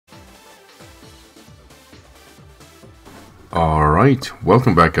Alright,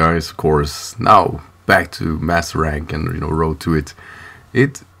 welcome back guys, of course. Now, back to Master Rank and, road to it.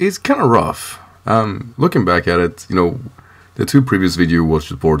 It is kind of rough. Looking back at it, the two previous videos was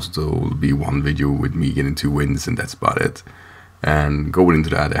supposed to be one video with me getting 2 wins and that's about it. And going into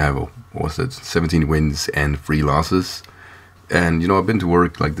that, I have, what was it, 17 wins and 3 losses. And, I've been to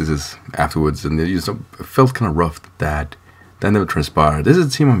work like this is afterwards and it felt kind of rough that never transpired. This is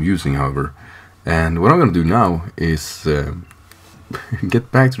the team I'm using, however. And what I'm going to do now is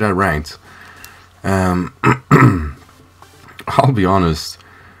get back to that ranked. I'll be honest,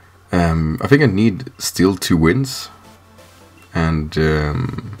 I think I need still 2 wins. And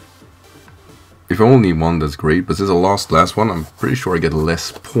if I only need 1, that's great. But since I lost last one, I'm pretty sure I get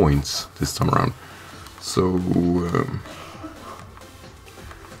less points this time around. So,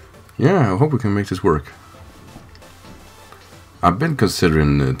 yeah, I hope we can make this work. I've been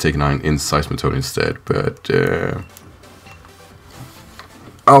considering taking an insight method instead, but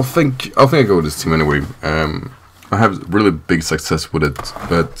I think I go with this team anyway. I have really big success with it,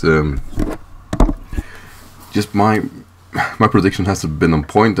 but just my prediction hasn't been on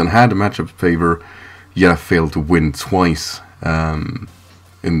point. And had the matchup favor, yet I failed to win twice in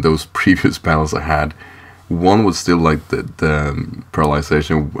those previous battles I had. One was still like the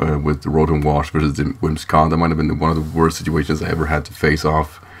paralyzation with the Road and Wash versus the Whimsicott. That might have been one of the worst situations I ever had to face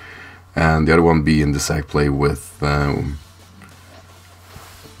off. And the other one being the sack play with my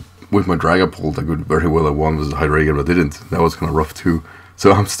Dragapult. I could very well have won with the Hydreigon, but I didn't. That was kind of rough too.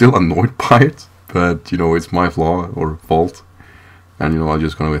 So I'm still annoyed by it, but it's my flaw or fault. And I'm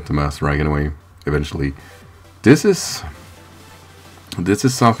just gonna get the Master Rank anyway, eventually. This is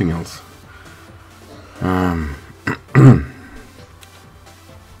something else.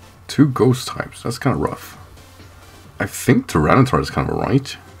 2 ghost types, that's kind of rough. I think Tyranitar is kind of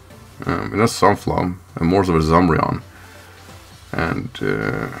right. And that's Sunflower, and more of a Zumbreon. And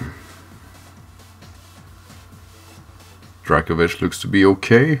Dracovish looks to be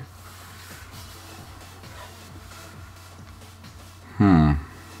okay.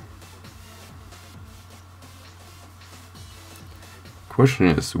 Question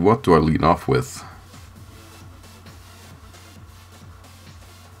is, what do I lead off with?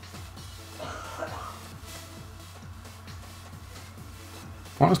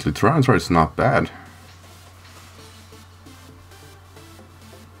 Honestly, Tyranitar is not bad.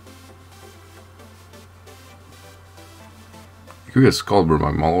 You could get Skullbur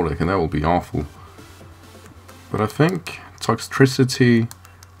by Molodic and that will be awful. But I think Toxtricity,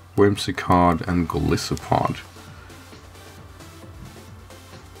 Whimsicott and Golisopod.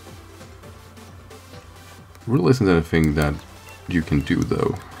 Really isn't anything that you can do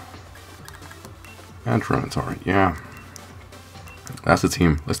though. And Tyranitar, yeah. That's the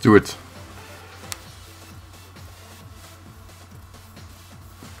team. Let's do it.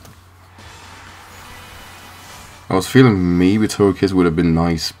 I was feeling maybe Togekiss would have been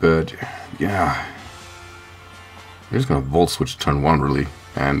nice, but yeah. I'm just gonna Volt Switch turn 1 really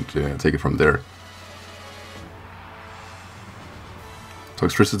and take it from there.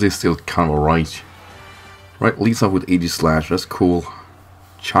 Toxtricity is still kind of alright. Right, leads off with Aegislash. That's cool.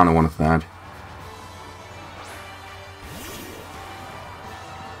 Chana wanted that.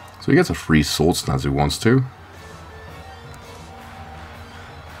 So he gets a free Swords Dance if he wants to.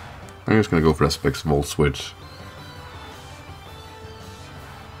 I'm just gonna go for that Specs Volt Switch.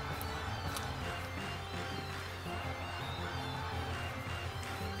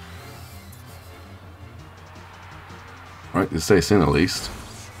 Right, it stays in at least.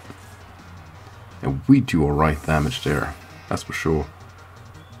 And we do alright damage there, that's for sure.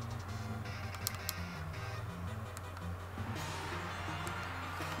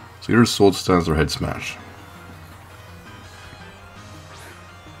 So either Sword Stance or Head Smash.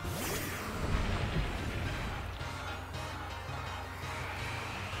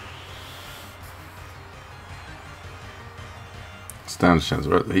 Stance chance,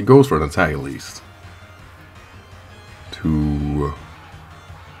 right? He goes for an attack at least. To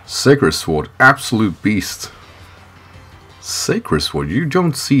Sacred Sword, Absolute Beast. Sacred Sword, you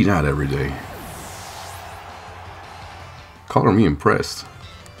don't see that every day. Color me impressed.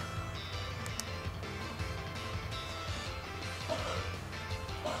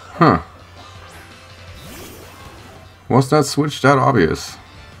 Huh. Was that switch that obvious?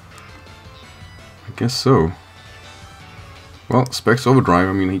 I guess so. Well, Specs Overdrive,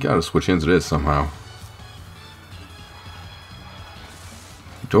 I mean, he gotta switch into this somehow.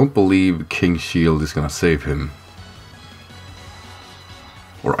 Don't believe King Shield is gonna save him.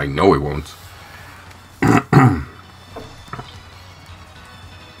 Or I know it won't.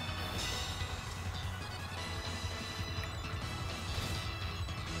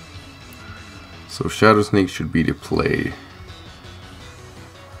 So Shadow Snake should be the play.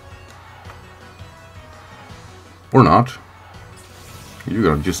 Or not. You're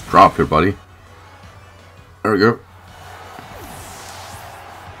gonna just drop here, buddy. There we go.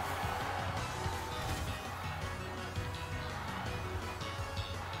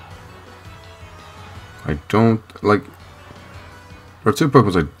 I don't like. There are two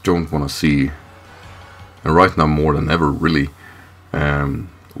Pokemon I don't want to see, and right now more than ever, really.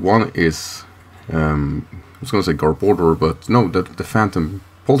 One is I was gonna say Garbodor, but no, the Phantom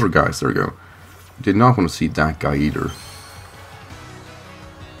Poltergeist. There we go. Did not want to see that guy either.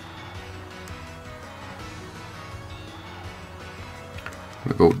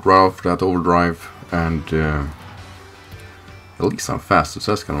 I'm gonna go draw for that Overdrive, and at least I'm fast,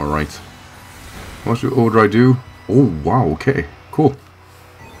 so that's kind of alright. What should Overdrive do? Oh wow, okay, cool.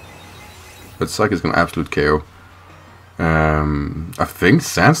 That Psych is gonna absolute KO. I think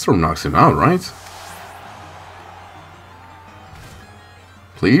Sandstorm knocks him out, right?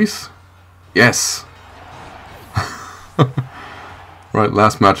 Please? Yes! Right,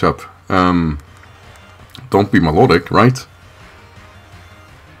 last matchup. Don't be Melodic, right?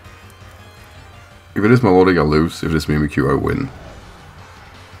 If it is Melodic, I lose. If it is Mimikyu, I win.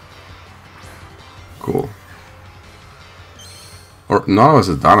 Cool. Or none of us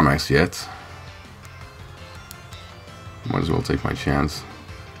is Dynamax yet. Might as well take my chance.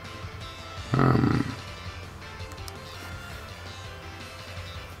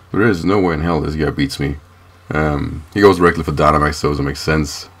 There is no way in hell this guy beats me. He goes directly for Dynamax, so it makes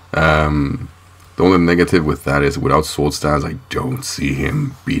sense. The only negative with that is without Sword Stance, I don't see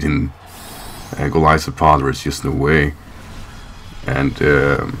him beating Golisopod. There's just no way. And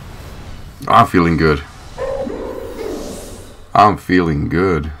I'm feeling good. I'm feeling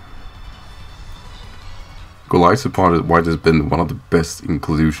good. Golisopod White has been one of the best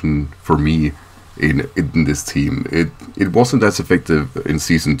inclusion for me in this team. It wasn't as effective in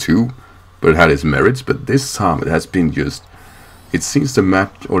Season 2, but it had its merits. But this time it has been just... It seems the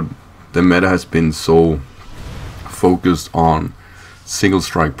meta has been so focused on single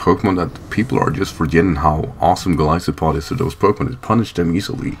strike Pokemon that people are just forgetting how awesome Golisopod is to those Pokemon. It punished them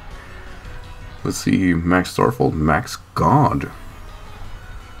easily. Let's see, Max Starfold, Max God.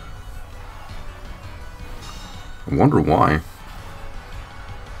 I wonder why.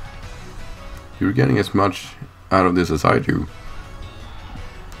 You're getting as much out of this as I do.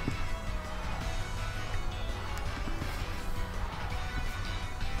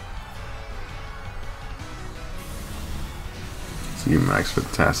 See, Max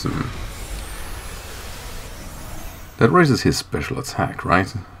Phantasm. That raises his special attack,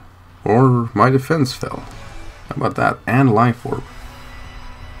 right? Or my defense fell. How about that? And Life Orb.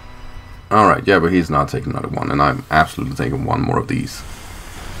 Alright, yeah, but he's not taking another one, and I'm absolutely taking one more of these.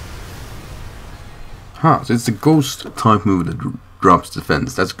 Huh, so it's the Ghost type move that drops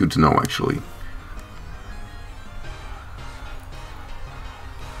defense. That's good to know, actually.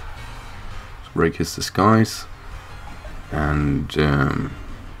 Let's break his disguise. And,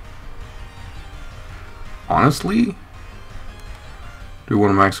 honestly, do you want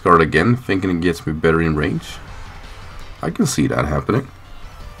to max guard again, thinking it gets me better in range? I can see that happening.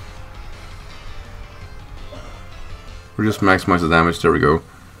 Or just maximize the damage, there we go.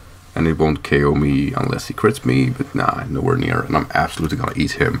 And it won't KO me unless he crits me, but nah, nowhere near. And I'm absolutely gonna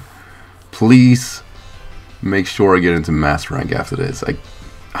eat him. Please make sure I get into Master Rank after this.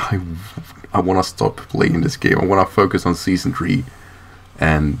 I wanna stop playing this game. I wanna focus on Season 3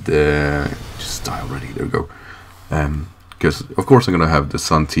 and just die already. There we go. Because of course I'm gonna have the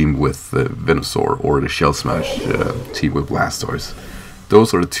Sun team with Venusaur, or the Shell Smash team with Blastoise.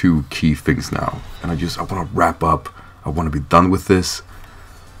 Those are the two key things now. And I wanna wrap up. I wanna be done with this,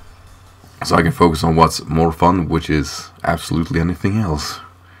 so I can focus on what's more fun, which is absolutely anything else.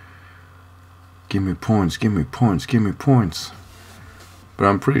 Give me points, give me points, give me points. But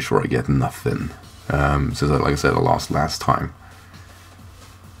I'm pretty sure I get nothing, since, like I said, I lost last time.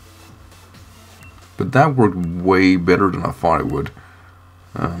 But that worked way better than I thought it would.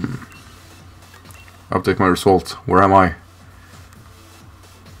 Update my result. Where am I?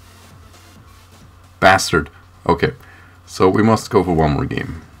 Bastard. Okay, so we must go for one more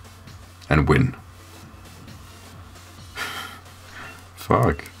game. And win.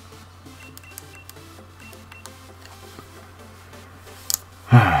 Fuck.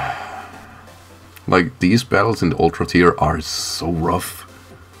 Like, these battles in the Ultra tier are so rough.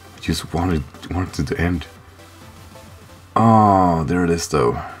 I just wanted it to end. Oh, there it is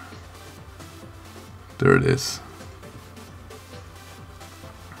though. There it is.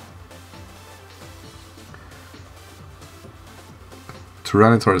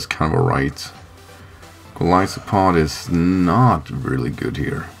 Tyranitar is kind of alright. Glycopod is not really good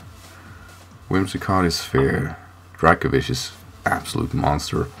here. Whimsicott is fair. Dracovish is absolute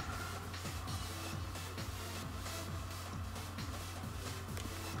monster.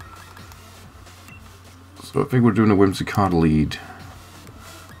 So I think we're doing a Whimsicott lead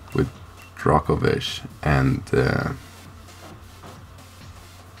with Dracovish and I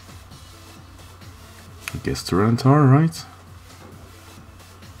guess Tyranitar, right?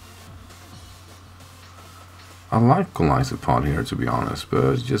 I like Glycopod here, to be honest,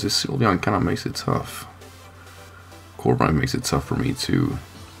 but just Sylveon kind of makes it tough. Corviknight makes it tough for me too.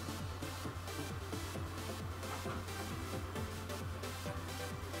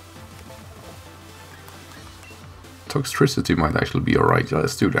 Toxtricity might actually be alright. Yeah,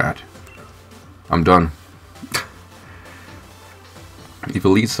 let's do that. I'm done. If it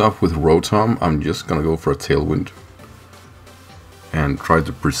leads off with Rotom, I'm just gonna go for a Tailwind and try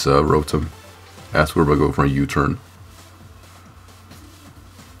to preserve Rotom. As we're gonna go for a U-turn.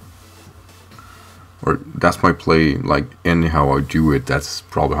 Or that's my play, like anyhow I do it, that's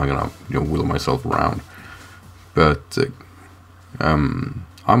probably how I'm gonna, you know, wheel myself around. But I'm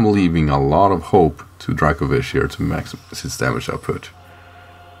leaving a lot of hope to Dracovish here to maximize its damage output.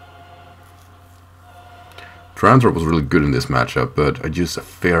 Tyranitar was really good in this matchup, but I just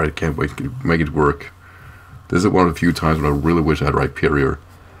fear I can't wait to make it work. This is one of the few times when I really wish I had Rhyperior.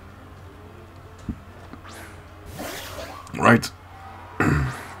 Right.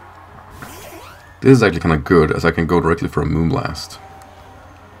 This is actually kind of good, as I can go directly for a Moonblast.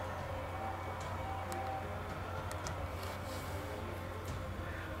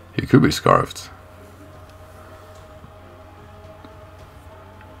 He could be Scarfed.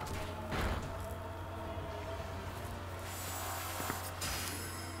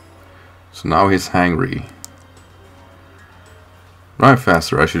 So now he's hangry. Run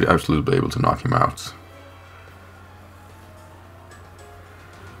faster, I should absolutely be able to knock him out.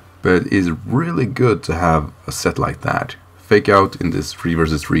 But it's really good to have a set like that. Fake out in this 3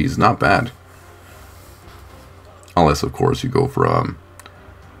 versus 3 is not bad. Unless, of course, you go for a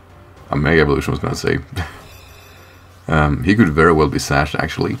Mega Evolution, I was going to say. He could very well be Sashed,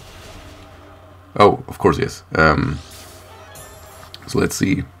 actually. Oh, of course he is. So let's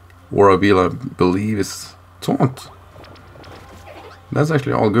see. Waravila, I believe, is Taunt. That's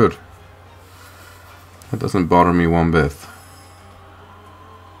actually all good. That doesn't bother me one bit.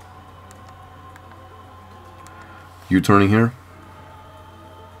 U-turning here.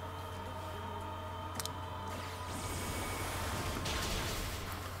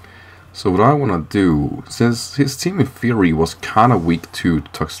 So what I want to do, since his team in theory was kind of weak to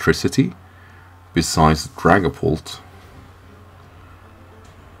Toxtricity, besides Dragapult,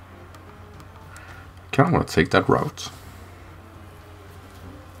 I kind of want to take that route.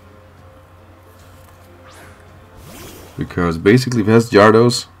 Because basically if it has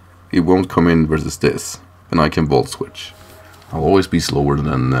Gyarados, it won't come in versus this. And I can Volt Switch. I'll always be slower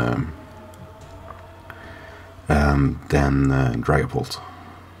than Dragapult.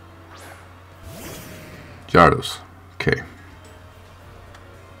 Gyarados. Okay.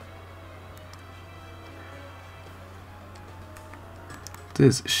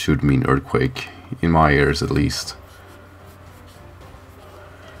 This should mean Earthquake, in my ears at least.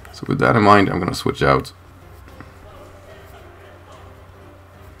 So with that in mind, I'm gonna switch out.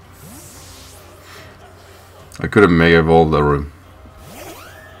 I could have Mega Evolved that room.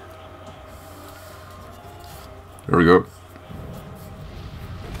 There we go.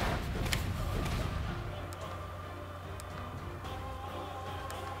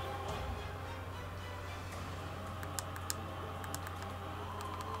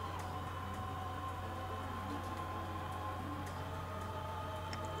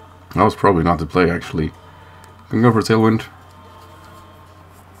 That was probably not the play, actually. Can go for Tailwind.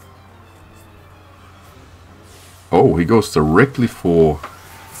 Oh, he goes directly for...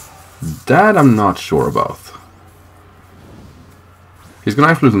 That I'm not sure about. He's gonna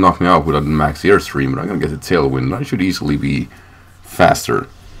absolutely knock me out with a max Airstream, but I'm gonna get the Tailwind. I should easily be faster.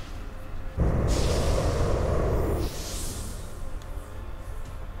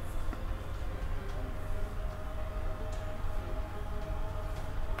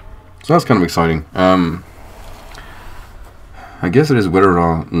 So that's kind of exciting. I guess it is whether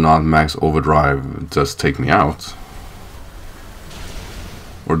or not Max Overdrive does take me out.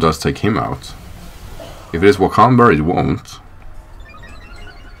 Or does take him out. If it is Wakamber, it won't.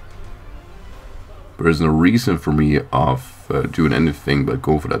 There is no reason for me of doing anything but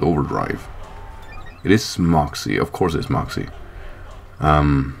go for that Overdrive. It is Moxie, of course it's Moxie.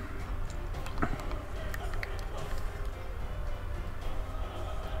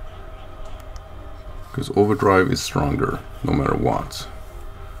 because Overdrive is stronger no matter what.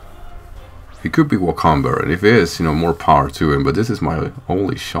 He could be Wakamba, and if he is, you know, more power to him, but this is my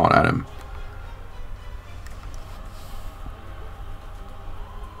only shot at him.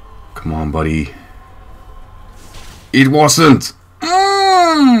 Come on, buddy. It wasn't!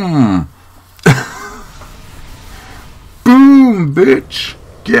 Boom, bitch!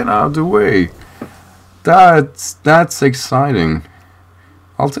 Get out of the way. That's exciting.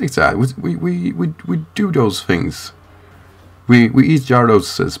 I'll take that. We do those things. We eat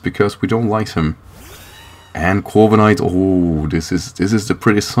Gyarados because we don't like him. And Corviknight. Oh, this is the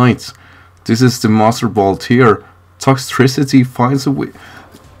pretty sight. This is the Master Ball tier. Toxtricity finds a way.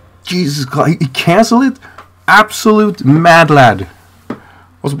 Jesus Christ, he cancel it? Absolute mad lad.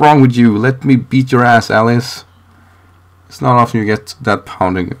 What's wrong with you? Let me beat your ass, Alice. It's not often you get that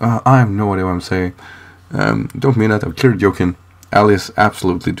pounding. I have no idea what I'm saying. Don't mean that. I'm clearly joking. Alice,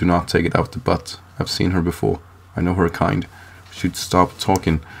 absolutely do not take it out the butt. I've seen her before. I know her kind. Should stop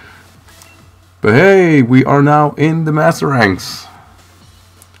talking. But hey, we are now in the master ranks.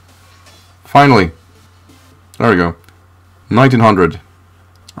 Finally. There we go. 1900.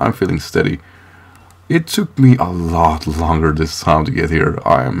 I'm feeling steady. It took me a lot longer this time to get here.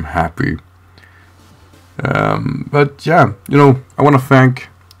 I am happy. But yeah, you know, I want to thank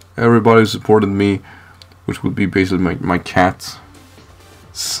everybody who supported me, which would be basically my cats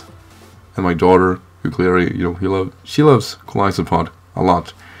and my daughter, who clearly, you know, she loves Colisopod a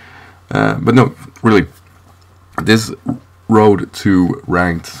lot. But no, really, this road to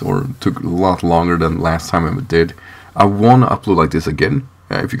ranked took a lot longer than last time I did. I want to upload like this again.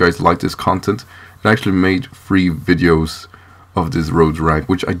 If you guys like this content, I actually made 3 videos of this road to rank,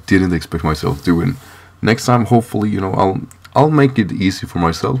 which I didn't expect myself doing. Next time, hopefully, you know, I'll make it easy for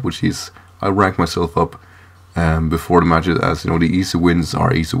myself, which is I rank myself up before the matches, as you know, the easy wins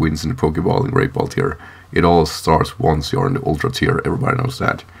are easy wins in the Pokeball and Great Ball tier. It all starts once you're in the Ultra tier. Everybody knows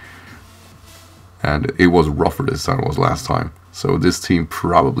that. And it was rougher this time than it was last time. So this team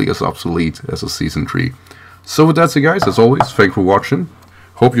probably is obsolete as a Season 3. So with that said, guys, as always, thank you for watching.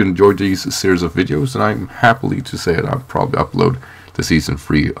 Hope you enjoyed these series of videos, and I'm happily to say that I'll probably upload the Season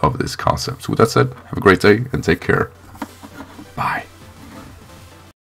 3 of this concept. So with that said, have a great day and take care. Bye.